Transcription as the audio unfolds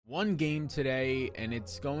One game today, and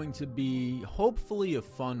it's going to be hopefully a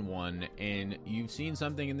fun one. And you've seen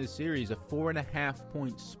something in this series, a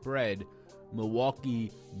 4.5-point spread.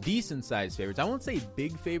 Milwaukee, decent sized favorites. I won't say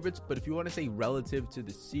big favorites, but if you want to say relative to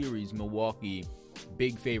the series, Milwaukee,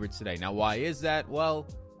 big favorites today. Now, why is that? Well,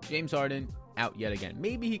 James Harden out yet again.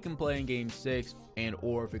 Maybe he can play in game 6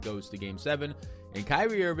 or if it goes to game 7. And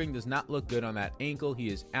Kyrie Irving does not look good on that ankle. He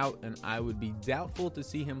is out, and I would be doubtful to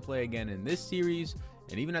see him play again in this series,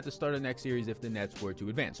 and even at the start of the next series if the Nets were to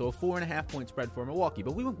advance. So a 4.5-point spread for Milwaukee.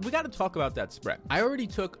 But we got to talk about that spread. I already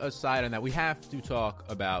took a side on that. We have to talk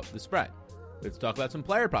about the spread. Let's talk about some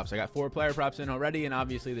player props. I got 4 player props in already, and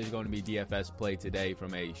obviously there's going to be DFS play today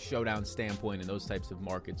from a showdown standpoint in those types of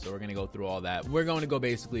markets. So we're going to go through all that. We're going to go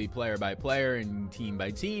basically player by player and team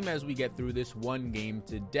by team as we get through this one game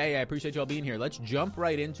today. I appreciate y'all being here. Let's jump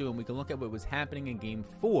right into it, and we can look at what was happening in game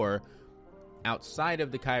 4 outside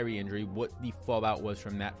of the Kyrie injury, what the fallout was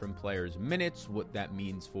from that from players' minutes, what that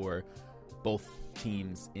means for both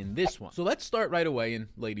teams in this one. So let's start right away, and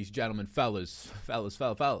ladies, gentlemen, fellas,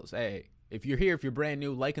 hey. If you're here, if you're brand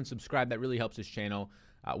new, like and subscribe. That really helps this channel.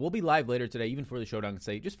 We'll be live later today, even for the showdown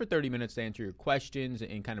slate, just for 30 minutes to answer your questions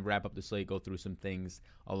and kind of wrap up the slate, go through some things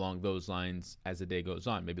along those lines as the day goes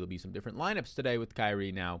on. Maybe there'll be some different lineups today with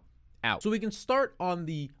Kyrie now out. So we can start on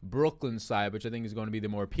the Brooklyn side, which I think is going to be the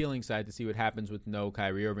more appealing side to see what happens with no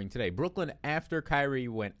Kyrie Irving today. Brooklyn, after Kyrie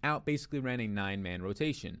went out, basically ran a 9-man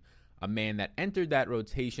rotation. A man that entered that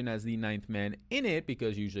rotation as the 9th man in it,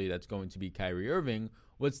 because usually that's going to be Kyrie Irving,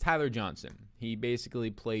 was Tyler Johnson. He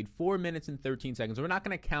basically played 4 minutes and 13 seconds. We're not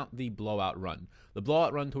going to count the blowout run. The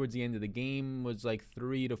blowout run towards the end of the game was like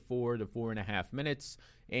 3 to 4 to 4.5 minutes,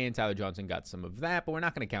 and Tyler Johnson got some of that, but we're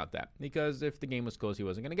not going to count that because if the game was close, he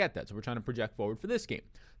wasn't going to get that. So we're trying to project forward for this game.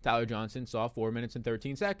 Tyler Johnson saw 4 minutes and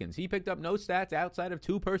 13 seconds. He picked up no stats outside of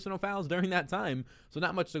 2 personal fouls during that time, so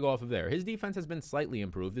not much to go off of there. His defense has been slightly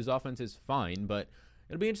improved. His offense is fine, but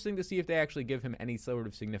it'll be interesting to see if they actually give him any sort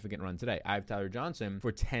of significant run today. I have Tyler Johnson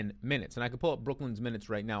for 10 minutes, and I can pull up Brooklyn's minutes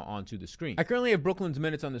right now onto the screen. I currently have Brooklyn's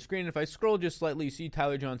minutes on the screen, and if I scroll just slightly, you see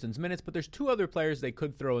Tyler Johnson's minutes, but there's 2 other players they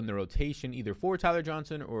could throw in the rotation, either for Tyler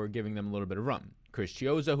Johnson or giving them a little bit of run. Chris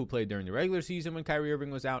Chiozza, who played during the regular season when Kyrie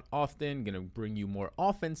Irving was out often, going to bring you more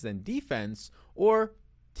offense than defense, or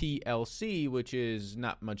TLC, which is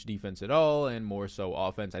not much defense at all and more so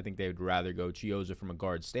offense. I think they would rather go Chiozza from a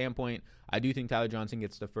guard standpoint. I do think Tyler Johnson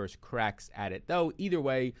gets the first cracks at it, though. Either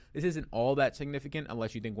way, this isn't all that significant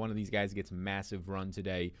unless you think one of these guys gets massive run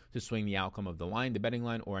today to swing the outcome of the line, the betting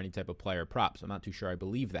line, or any type of player props. I'm not too sure I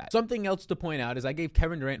believe that. Something else to point out is I gave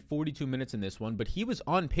Kevin Durant 42 minutes in this one, but he was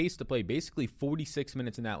on pace to play basically 46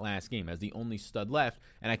 minutes in that last game as the only stud left,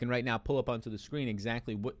 and I can right now pull up onto the screen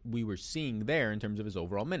exactly what we were seeing there in terms of his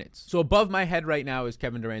overall minutes. So above my head right now is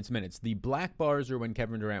Kevin Durant's minutes. The black bars are when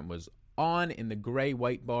Kevin Durant was on, and the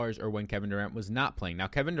gray-white bars are when Kevin Durant was not playing. Now,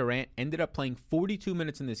 Kevin Durant ended up playing 42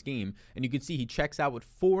 minutes in this game, and you can see he checks out with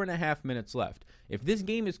 4.5 minutes left. If this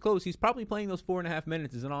game is close, he's probably playing those 4.5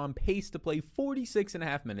 minutes and on pace to play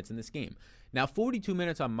 46.5 minutes in this game. Now, 42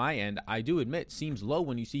 minutes on my end, I do admit, seems low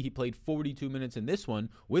when you see he played 42 minutes in this one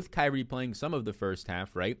with Kyrie playing some of the first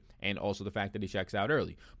half, right? And also the fact that he checks out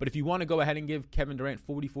early. But if you want to go ahead and give Kevin Durant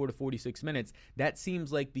 44 to 46 minutes, that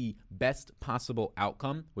seems like the best possible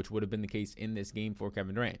outcome, which would have been the case in this game for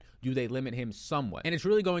Kevin Durant. Do they limit him somewhat? And it's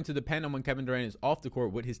really going to depend on when Kevin Durant is off the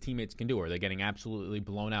court, what his teammates can do. Are they getting absolutely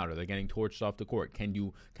blown out? Are they getting torched off the court? Can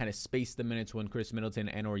you kind of space the minutes when Chris Middleton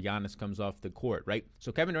and or Giannis comes off the court, right?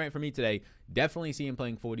 So Kevin Durant for me today, definitely see him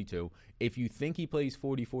playing 42. If you think he plays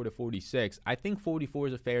 44 to 46, I think 44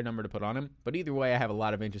 is a fair number to put on him. But either way, I have a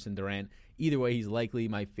lot of interest in Durant. Either way, he's likely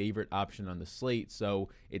my favorite option on the slate, so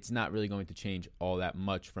it's not really going to change all that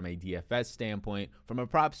much from a DFS standpoint. From a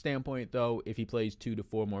prop standpoint, though, if he plays 2 to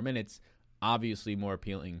 4 more minutes, obviously more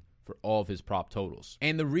appealing for all of his prop totals.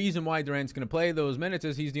 And the reason why Durant's going to play those minutes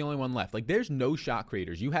is he's the only one left. Like, there's no shot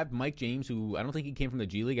creators. You have Mike James, who I don't think he came from the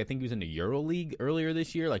G League. I think he was in the Euro League earlier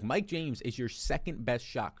this year. Like, Mike James is your second best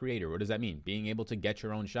shot creator. What does that mean? Being able to get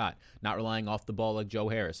your own shot, not relying off the ball like Joe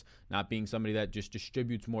Harris, not being somebody that just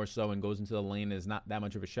distributes more so and goes into the lane and is not that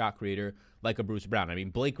much of a shot creator like a Bruce Brown. I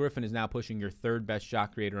mean, Blake Griffin is now pushing your 3rd best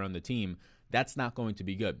shot creator on the team. That's not going to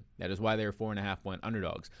be good. That is why they're 4.5-point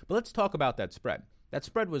underdogs. But let's talk about that spread. That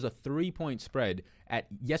spread was a 3-point spread at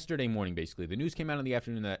yesterday morning, basically. The news came out in the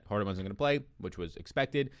afternoon that Harden wasn't going to play, which was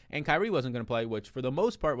expected, and Kyrie wasn't going to play, which for the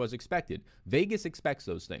most part was expected. Vegas expects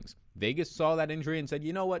those things. Vegas saw that injury and said,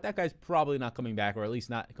 you know what, that guy's probably not coming back, or at least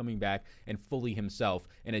not coming back and fully himself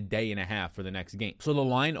in a day and a half for the next game. So the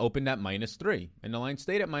line opened at -3, and the line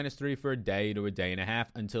stayed at -3 for a day to a day and a half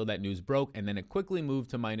until that news broke, and then it quickly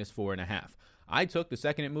moved to -4.5. I took the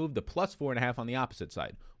second it moved, the plus 4.5 on the opposite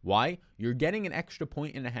side. Why? You're getting an extra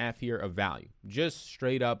 1.5 here of value. Just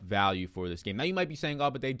straight up value for this game. Now, you might be saying, oh,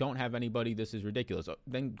 but they don't have anybody. This is ridiculous.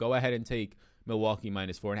 Then go ahead and take Milwaukee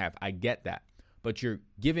minus 4.5. I get that. But you're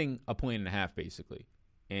giving a 1.5 basically.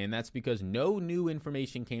 And that's because no new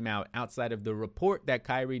information came out outside of the report that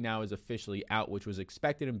Kyrie now is officially out, which was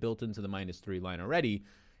expected and built into the -3 line already.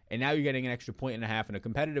 And now you're getting an extra 1.5 in a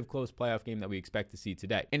competitive close playoff game that we expect to see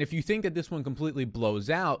today. And if you think that this one completely blows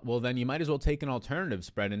out, well, then you might as well take an alternative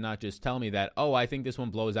spread and not just tell me that, oh, I think this one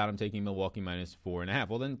blows out, I'm taking Milwaukee minus 4.5.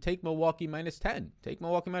 Well, then take Milwaukee minus 10. Take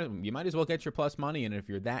Milwaukee minus. You might as well get your plus money in it if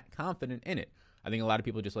you're that confident in it. I think a lot of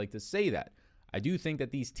people just like to say that. I do think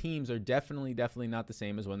that these teams are definitely not the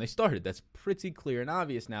same as when they started. That's pretty clear and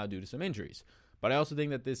obvious now due to some injuries. But I also think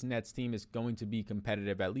that this Nets team is going to be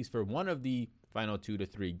competitive, at least for one of the final 2 to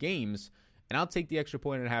 3 games. And I'll take the extra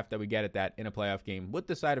 1.5 that we get at that in a playoff game with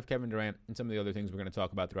the side of Kevin Durant and some of the other things we're going to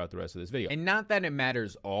talk about throughout the rest of this video. And not that it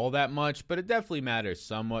matters all that much, but it definitely matters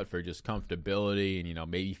somewhat for just comfortability and,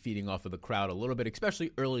 maybe feeding off of the crowd a little bit,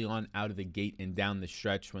 especially early on out of the gate and down the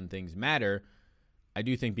stretch when things matter. I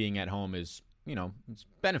do think being at home is, it's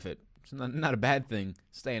benefit. It's not a bad thing,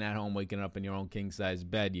 staying at home, waking up in your own king-size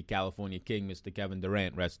bed, you California king, Mr. Kevin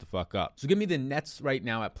Durant, rest the fuck up. So give me the Nets right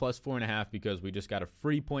now at plus 4.5 because we just got a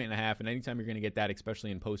free 1.5, and anytime you're going to get that, especially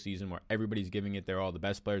in postseason where everybody's giving it, all the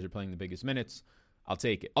best players are playing the biggest minutes, I'll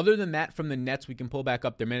take it. Other than that, from the Nets, we can pull back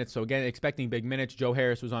up their minutes. So again, expecting big minutes. Joe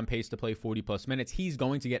Harris was on pace to play 40-plus minutes. He's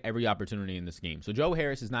going to get every opportunity in this game. So Joe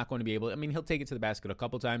Harris is not going to be able to, he'll take it to the basket a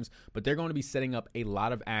couple times, but they're going to be setting up a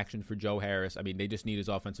lot of action for Joe Harris. They just need his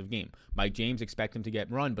offensive game. Mike James, expect him to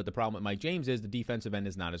get run, but the problem with Mike James is the defensive end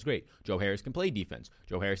is not as great. Joe Harris can play defense.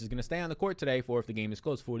 Joe Harris is going to stay on the court today for if the game is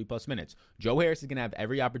close, 40-plus minutes. Joe Harris is going to have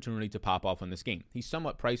every opportunity to pop off on this game. He's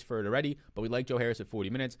somewhat priced for it already, but we like Joe Harris at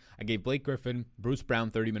 40 minutes. I gave Blake Griffin, Bruce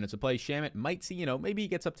Brown 30 minutes to play. Shamit might see, maybe he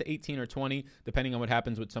gets up to 18 or 20, depending on what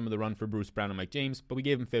happens with some of the run for Bruce Brown and Mike James, but we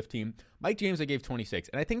gave him 15. Mike James, I gave 26,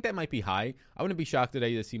 and I think that might be high. I wouldn't be shocked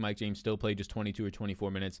today to see Mike James still play just 22 or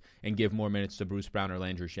 24 minutes and give more minutes to Bruce Brown or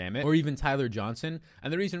Landry Shamit, or even Tyler Johnson.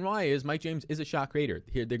 And the reason why is Mike James is a shot creator.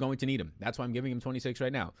 Here, they're going to need him. That's why I'm giving him 26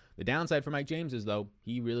 right now. The downside for Mike James is, though,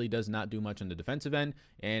 he really does not do much on the defensive end,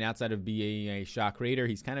 and outside of being a shot creator,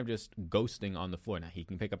 he's kind of just ghosting on the floor. Now, he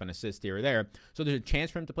can pick up an assist here or there, so there's a chance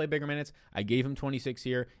for him to play bigger minutes. I gave him 26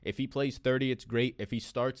 here. If he plays 30, it's great. If he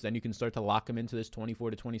starts, then you can start to lock him into this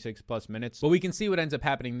 24 to 26 plus minutes. But we can see what ends up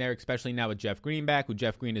happening there, especially now with Jeff Green back, who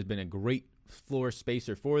Jeff Green has been a great floor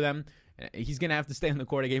spacer for them. He's going to have to stay on the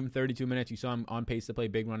court. I gave him 32 minutes. You saw him on pace to play a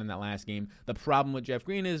big run in that last game. The problem with Jeff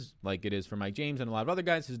Green is, like it is for Mike James and a lot of other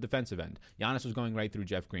guys, his defensive end. Giannis was going right through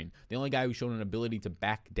Jeff Green. The only guy who's shown an ability to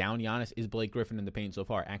back down Giannis is Blake Griffin in the paint so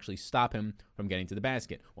far, actually stop him from getting to the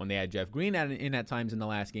basket. When they had Jeff Green in at times in the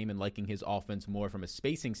last game and liking his offense more from a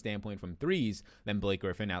spacing standpoint from threes than Blake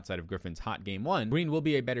Griffin outside of Griffin's hot game one, Green will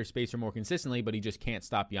be a better spacer more consistently, but he just can't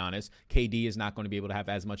stop Giannis. KD is not going to be able to have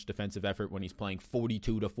as much defensive effort when he's playing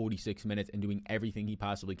 42 to 46 minutes and doing everything he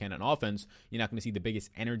possibly can on offense. You're not going to see the biggest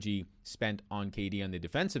energy spent on KD on the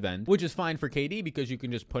defensive end, which is fine for KD because you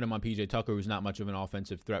can just put him on PJ Tucker, who's not much of an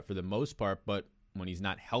offensive threat for the most part, but when he's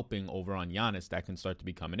not helping over on Giannis, that can start to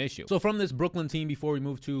become an issue. So from this Brooklyn team, before we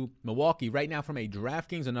move to Milwaukee, right now from a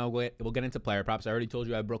DraftKings, and we'll get into player props. I already told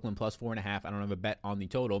you I have Brooklyn plus 4.5. I don't have a bet on the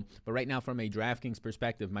total, but right now from a DraftKings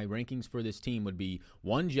perspective, my rankings for this team would be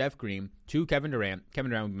 1, Jeff Green, 2, Kevin Durant.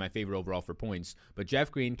 Kevin Durant would be my favorite overall for points, but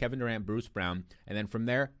Jeff Green, Kevin Durant, Bruce Brown, and then from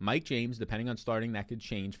there, Mike James, depending on starting, that could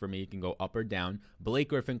change for me. It can go up or down. Blake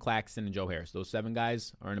Griffin, Claxton, and Joe Harris. Those 7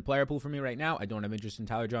 guys are in a player pool for me right now. I don't have interest in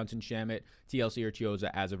Tyler Johnson, Shamit, TLC, or Chioza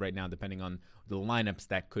as of right now, depending on the lineups.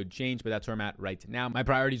 That could change, but that's where I'm at right now. My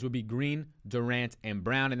priorities would be Green, Durant, and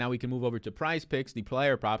Brown, and now we can move over to Prize Picks, the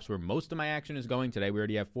player props, where most of my action is going today. We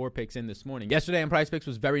already have 4 picks in this morning. Yesterday on Prize Picks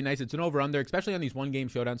was very nice. It's an over-under, especially on these one-game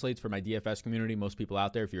showdown slates for my DFS community. Most people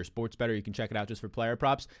out there, if you're a sports bettor, you can check it out just for player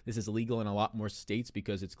props. This is legal in a lot more states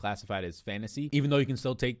because it's classified as fantasy, even though you can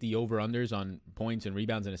still take the over-unders on points and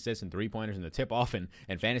rebounds and assists and three-pointers and the tip-off and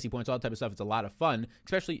fantasy points, all that type of stuff. It's a lot of fun,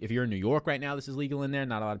 especially if you're in New York right now. This is legal in there.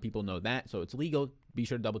 Not a lot of people know that, so it's legal. Be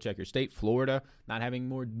sure to double check your state. Florida, not having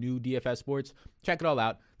more new DFS sports. Check it all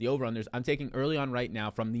out. The over-unders, I'm taking early on right now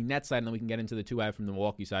from the Nets side, and then we can get into the 2 I have from the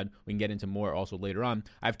Milwaukee side. We can get into more also later on.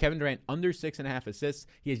 I have Kevin Durant under 6.5 assists.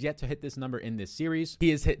 He has yet to hit this number in this series.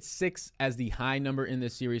 He has hit 6 as the high number in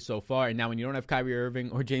this series so far. And now when you don't have Kyrie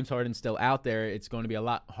Irving or James Harden still out there, it's going to be a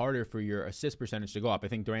lot harder for your assist percentage to go up. I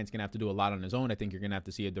think Durant's going to have to do a lot on his own. I think you're going to have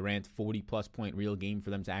to see a Durant 40-plus point real game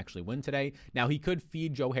for them to actually win today. Now, he could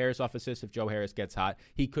feed Joe Harris off assists if Joe Harris gets hot. hot.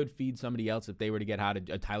 He could feed somebody else if they were to get hot,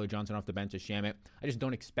 a Tyler Johnson off the bench, a Shamet. I just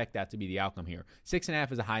don't expect that to be the outcome here.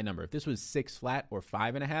 6.5 is a high number. If this was 6 flat or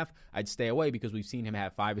 5.5, I'd stay away because we've seen him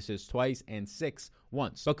have 5 assists twice and 6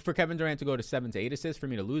 once. But for Kevin Durant to go to 7 to 8 assists, for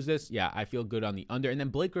me to lose this, yeah, I feel good on the under. And then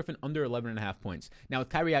Blake Griffin under 11.5 points. Now with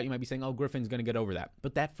Kyrie out, you might be saying, oh, Griffin's going to get over that.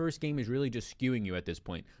 But that first game is really just skewing you at this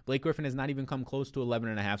point. Blake Griffin has not even come close to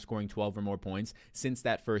 11.5, scoring 12 or more points since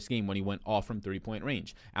that first game when he went off from 3-point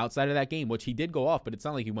range. Outside of that game, which he did go off, but it's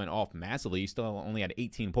not like he went off massively. He still only had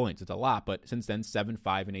 18 points. It's a lot, but since then, 7,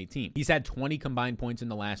 5, and 18. He's had 20 combined points in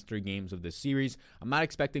the last 3 games of this series. I'm not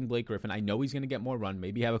expecting Blake Griffin. I know he's going to get more run,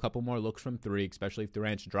 maybe have a couple more looks from 3, especially if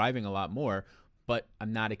Durant's driving a lot more, but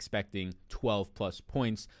I'm not expecting 12 plus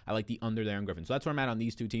points. I like the under there on Griffin. So that's where I'm at on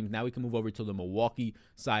these two teams. Now we can move over to the Milwaukee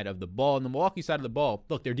side of the ball. And the Milwaukee side of the ball,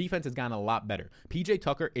 look, their defense has gotten a lot better. PJ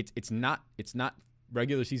Tucker, it's not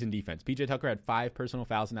regular season defense. PJ Tucker had 5 personal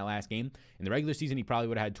fouls in that last game. In the regular season, he probably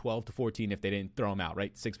would have had 12 to 14 if they didn't throw him out,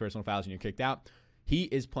 right? 6 personal fouls and you're kicked out. He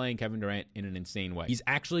is playing Kevin Durant in an insane way. He's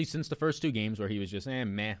actually, since the first 2 games where he was just,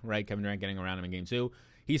 meh, right? Kevin Durant getting around him in game 2.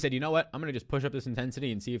 He said, you know what? I'm going to just push up this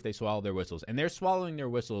intensity and see if they swallow their whistles. And they're swallowing their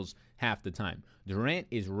whistles half the time. Durant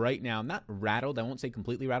is right now not rattled. I won't say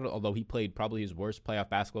completely rattled, although he played probably his worst playoff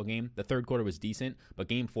basketball game. The third quarter was decent, but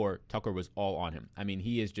game 4, Tucker was all on him. I mean,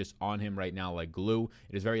 he is just on him right now like glue.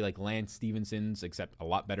 It is very like Lance Stevenson's, except a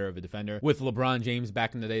lot better of a defender. With LeBron James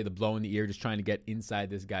back in the day, the blow in the ear, just trying to get inside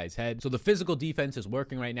this guy's head. So the physical defense is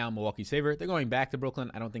working right now in Milwaukee's favor. They're going back to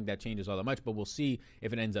Brooklyn. I don't think that changes all that much, but we'll see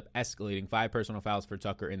if it ends up escalating. 5 personal fouls for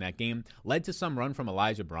Tucker in that game. Led to some run from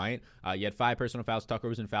Elijah Bryant. He had 5 personal fouls. Tucker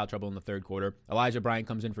was in foul trouble in the third quarter. Elijah Bryant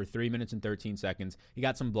comes in for 3 minutes and 13 seconds. He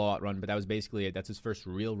got some blowout run, but that was basically it. That's his first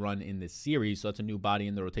real run in this series, so that's a new body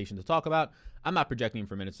in the rotation to talk about. I'm not projecting him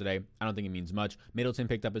for minutes today. I don't think it means much. Middleton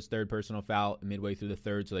picked up his 3rd personal foul midway through the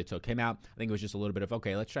 3rd, so they took him out. I think it was just a little bit of,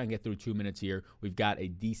 okay, let's try and get through 2 minutes here. We've got a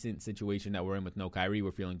decent situation that we're in with no Kyrie.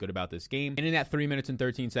 We're feeling good about this game. And in that 3 minutes and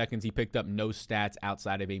 13 seconds, he picked up no stats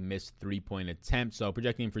outside of a missed 3-point attempt, so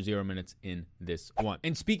projecting him for 0 minutes in this one.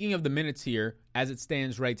 And speaking of the minutes here, as it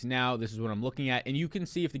stands right now, this is what I'm looking at. And you can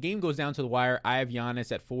see if the game goes down to the wire, I have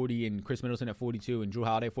Giannis at 40 and Chris Middleton at 42 and Drew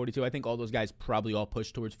Holiday at 42. I think all those guys probably all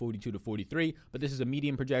push towards 42 to 43, but this is a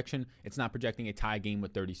medium projection. It's not projecting a tie game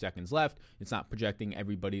with 30 seconds left. It's not projecting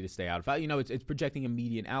everybody to stay out of foul. You know, it's projecting a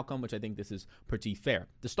median outcome, which I think this is pretty fair.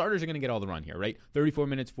 The starters are going to get all the run here, right? 34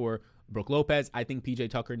 minutes for Brook Lopez. I think PJ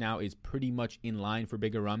Tucker now is pretty much in line for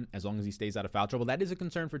bigger run as long as he stays out of foul trouble. That is a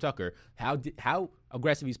concern for Tucker. How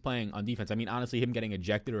aggressive he's playing on defense. I mean, honestly, him getting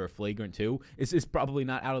ejected or a flagrant 2 is probably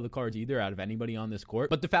not out of the cards either, out of anybody on this court.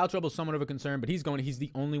 But the foul trouble is somewhat of a concern, but he's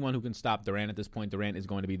the only one who can stop Durant at this point. Durant is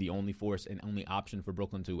going to be the only force and only option for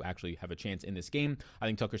Brooklyn to actually have a chance in this game. I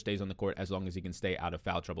think Tucker stays on the court as long as he can stay out of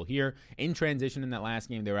foul trouble here. In transition in that last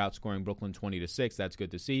game, they were outscoring Brooklyn 20-6. That's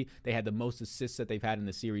good to see. They had the most assists that they've had in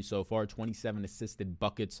the series so far, 27 assisted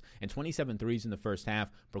buckets and 27 threes in the first half.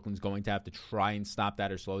 Brooklyn's going to have to try and stop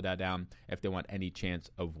that or slow that down if they want any chance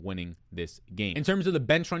of winning this game. In terms of the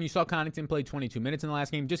bench run, you saw Connaughton play 22 minutes in the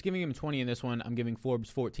last game. Just giving him 20 in this one. I'm giving Forbes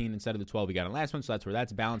 14 instead of the 12 he got in the last one, so that's where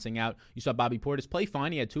that's balancing out. You saw Bobby Portis play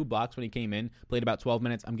fine. He had 2 blocks when he came in, played about 12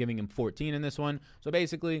 minutes. I'm giving him 14 in this one. So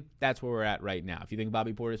basically, that's where we're at right now. If you think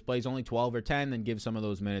Bobby Portis plays only 12 or 10, then give some of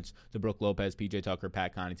those minutes to Brook Lopez, PJ Tucker,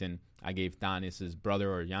 Pat Connaughton. I gave Giannis's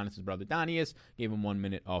brother Donius, gave him 1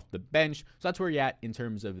 minute off the bench. So that's where you're at in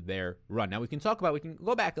terms of their run. Now we can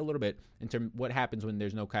go back a little bit in terms of what happens when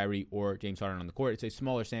there's no Kyrie or James Harden on the court. It's a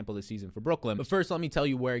smaller sample this season for Brooklyn. But first, let me tell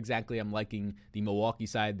you where exactly I'm liking the Milwaukee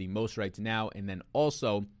side the most right now, and then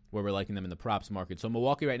also where we're liking them in the props market. So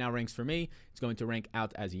Milwaukee right now ranks for me. It's going to rank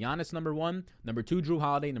out as Giannis number 1, number 2 Drew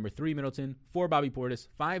Holiday, number 3 Middleton, 4 Bobby Portis,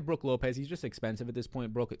 5 Brook Lopez. He's just expensive at this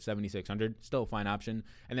point. Brook at 7,600, still a fine option.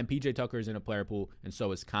 And then PJ Tucker is in a player pool, and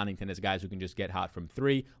so is Connaughton as guys who can just get hot from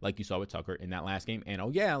 3, like you saw with Tucker in that last game. And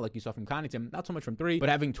like you saw from Connaughton, not so much from 3, but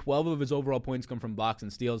having 12 of his overall points come from blocks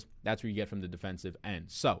and steals, that's where you get from the defensive end.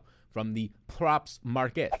 So from the props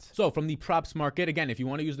market. Again, if you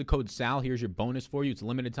want to use the code SAL, here's your bonus for you. It's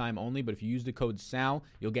limited time only, but if you use the code SAL,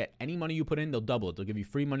 you'll get any money you put in, they'll double it. They'll give you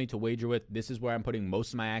free money to wager with. This is where I'm putting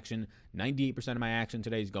most of my action. 98% of my action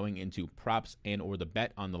today is going into props and or the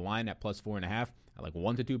bet on the line at plus 4.5. Like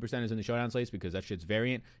 1 to 2% is in the showdown slates because that shit's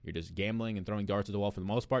variant. You're just gambling and throwing darts at the wall for the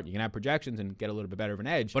most part. You can have projections and get a little bit better of an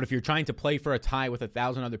edge. But if you're trying to play for a tie with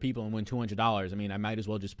 1,000 other people and win $200, I mean, I might as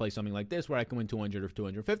well just play something like this where I can win $200 or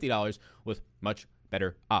 $250 with much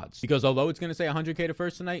better odds. Because although it's going to say 100K to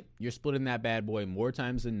first tonight, you're splitting that bad boy more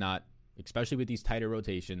times than not, especially with these tighter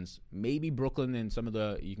rotations. Maybe Brooklyn and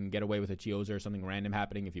you can get away with a Chioza or something random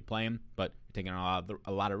happening if you play him, but you're taking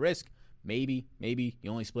a lot of risk. Maybe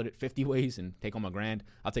you only split it 50 ways and take home $1,000.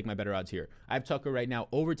 I'll take my better odds here. I have Tucker right now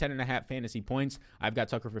over 10.5 fantasy points. I've got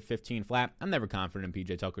Tucker for 15 flat. I'm never confident in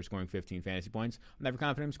PJ Tucker scoring 15 fantasy points. I'm never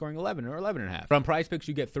confident in him scoring 11 or 11.5. From Prize Picks,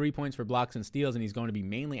 you get 3 points for blocks and steals, and he's going to be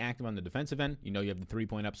mainly active on the defensive end. You know you have the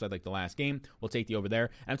 3-point upside like the last game. We'll take the over there.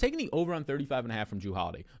 And I'm taking the over on 35.5 from Jrue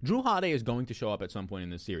Holiday. Jrue Holiday is going to show up at some point in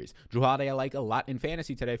this series. Jrue Holiday I like a lot in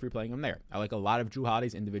fantasy today if you're playing him there. I like a lot of Jrue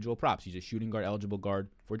Holiday's individual props. He's a shooting guard eligible guard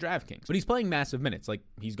for DraftKings. But he's playing massive minutes. Like,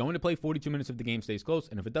 he's going to play 42 minutes if the game stays close,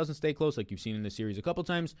 and if it doesn't stay close, like you've seen in this series a couple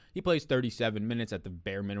times, he plays 37 minutes at the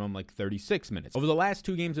bare minimum, like 36 minutes. Over the last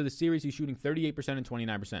 2 games of the series, he's shooting 38% and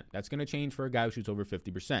 29%. That's going to change for a guy who shoots over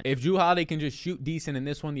 50%. If Jrue Holiday can just shoot decent in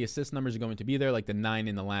this one, the assist numbers are going to be there, like the 9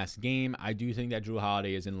 in the last game. I do think that Jrue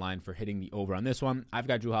Holiday is in line for hitting the over on this one. I've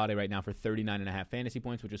got Jrue Holiday right now for 39.5 fantasy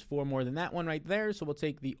points, which is 4 more than that one right there, so we'll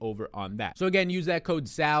take the over on that. So again, use that code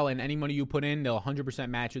SAL, and any money you put in, they'll 100%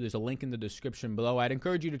 match you. There's a link in the description below. I'd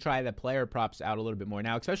encourage you to try the player props out a little bit more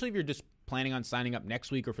now, especially if you're just planning on signing up next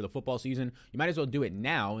week or for the football season. You might as well do it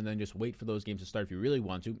now and then just wait for those games to start if you really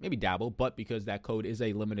want to. Maybe dabble, but because that code is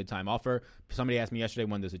a limited time offer. Somebody asked me yesterday,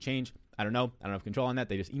 when does it change? I don't know. I don't have control on that.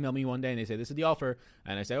 They just email me one day and they say, this is the offer.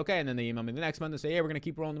 And I say, okay. And then they email me the next month and say, hey, we're going to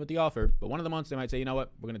keep rolling with the offer. But one of the months they might say, you know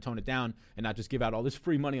what? We're going to tone it down and not just give out all this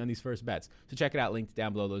free money on these first bets. So check it out. Linked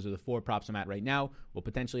down below. Those are the 4 props I'm at right now. We'll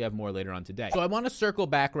potentially have more later on today. So I want to circle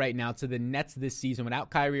back right now to the Nets this season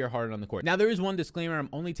without Kyrie or Harden on the court. Now, there is one disclaimer. I'm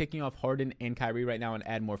only taking off Harden and Kyrie right now and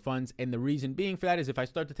add more funds. And the reason being for that is if I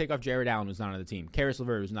start to take off Jared Allen, who's not on the team, Karis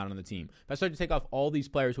LeVert, who's not on the team, if I start to take off all these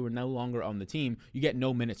players who are no longer on the team, you get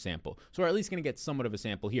no minute sample. So we're at least going to get somewhat of a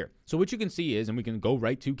sample here. So what you can see is, and we can go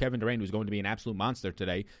right to Kevin Durant, who's going to be an absolute monster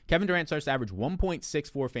today. Kevin Durant starts to average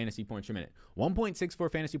 1.64 fantasy points per minute.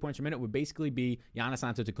 1.64 fantasy points per minute would basically be Giannis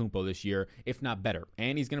Antetokounmpo this year, if not better.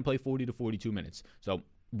 And he's going to play 40 to 42 minutes. So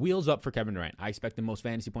wheels up for Kevin Durant. I expect the most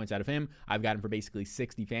fantasy points out of him. I've got him for basically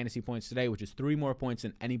 60 fantasy points today, which is 3 more points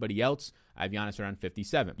than anybody else. I have Giannis around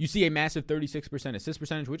 57. You see a massive 36% assist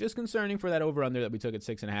percentage, which is concerning for that over-under that we took at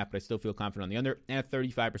 6.5, but I still feel confident on the under, and a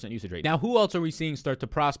 35% usage rate. Now, who else are we seeing start to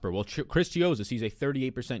prosper? Well, Chris Chiozza sees a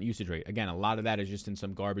 38% usage rate. Again, a lot of that is just in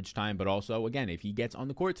some garbage time, but also, again, if he gets on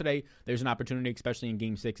the court today, there's an opportunity, especially in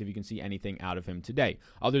Game 6, if you can see anything out of him today.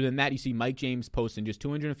 Other than that, you see Mike James post in just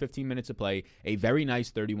 215 minutes of play, a very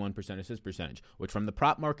nice 31% assist percentage, which from the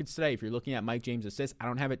prop markets today, if you're looking at Mike James assists, I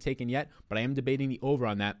don't have it taken yet, but I am debating the over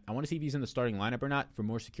on that. I want to see if he's in the starting lineup or not for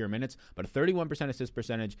more secure minutes, but a 31% assist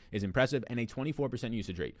percentage is impressive and a 24%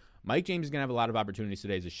 usage rate. Mike James is going to have a lot of opportunities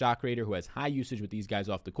today as a shot creator who has high usage with these guys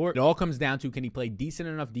off the court. It all comes down to, can he play decent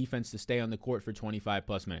enough defense to stay on the court for 25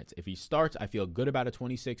 plus minutes? If he starts, I feel good about a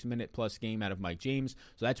 26-minute plus game out of Mike James,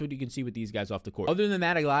 so that's what you can see with these guys off the court. Other than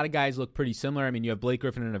that, a lot of guys look pretty similar. I mean, you have Blake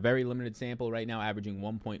Griffin in a very limited sample right now, averaging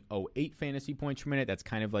 1.08 fantasy points per minute. That's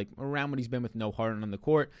kind of like around what he's been with no Harden on the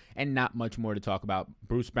court, and not much more to talk about.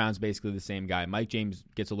 Bruce Brown's basically the same guy. Mike James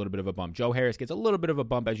gets a little bit of a bump. Joe Harris gets a little bit of a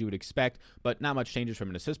bump, as you would expect, but not much changes from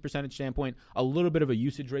an assist percentage standpoint. A little bit of a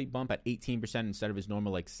usage rate bump at 18% instead of his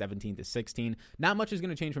normal like 17 to 16. Not much is going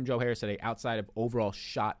to change from Joe Harris today outside of overall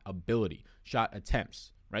shot ability, shot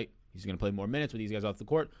attempts, right? He's going to play more minutes with these guys off the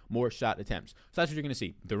court, more shot attempts. So that's what you're going to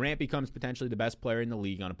see. Durant becomes potentially the best player in the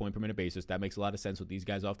league on a point-per-minute basis. That makes a lot of sense with these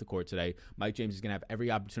guys off the court today. Mike James is going to have every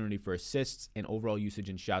opportunity for assists and overall usage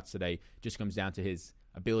and shots today. Just comes down to his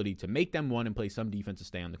ability to make them one and play some defense to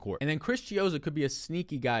stay on the court. And then Chris Chiozza could be a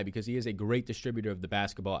sneaky guy because he is a great distributor of the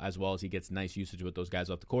basketball as well as he gets nice usage with those guys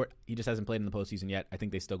off the court. He just hasn't played in the postseason yet. I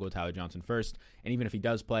think they still go Tyler Johnson first. And even if he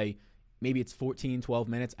does play, maybe it's 14, 12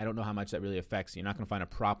 minutes. I don't know how much that really affects. You're not going to find a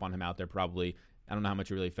prop on him out there probably. I don't know how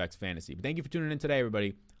much it really affects fantasy. But thank you for tuning in today,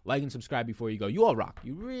 everybody. Like and subscribe before you go. You all rock.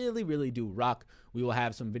 You really, really do rock. We will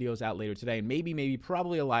have some videos out later today, and maybe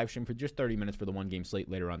probably a live stream for just 30 minutes for the one-game slate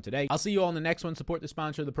later on today. I'll see you all in the next one. Support the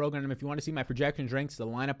sponsor of the program. And if you want to see my projections, ranks, the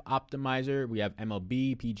lineup optimizer, we have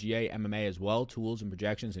MLB, PGA, MMA as well, tools and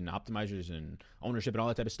projections and optimizers and ownership and all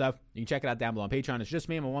that type of stuff. You can check it out down below on Patreon. It's just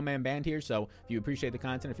me. I'm a one-man band here, so if you appreciate the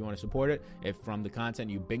content, if you want to support it, if from the content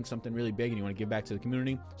you bink something really big and you want to give back to the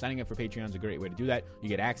community, signing up for Patreon is a great way to do that. You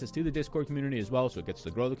get access to the Discord community as well, so it gets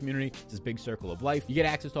to grow the community. It's this big circle of life. You get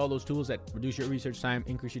access to all those tools that reduce your research time,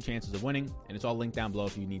 increase your chances of winning, and it's all linked down below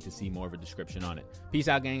if you need to see more of a description on it. Peace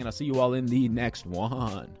out, gang, and I'll see you all in the next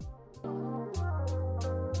one.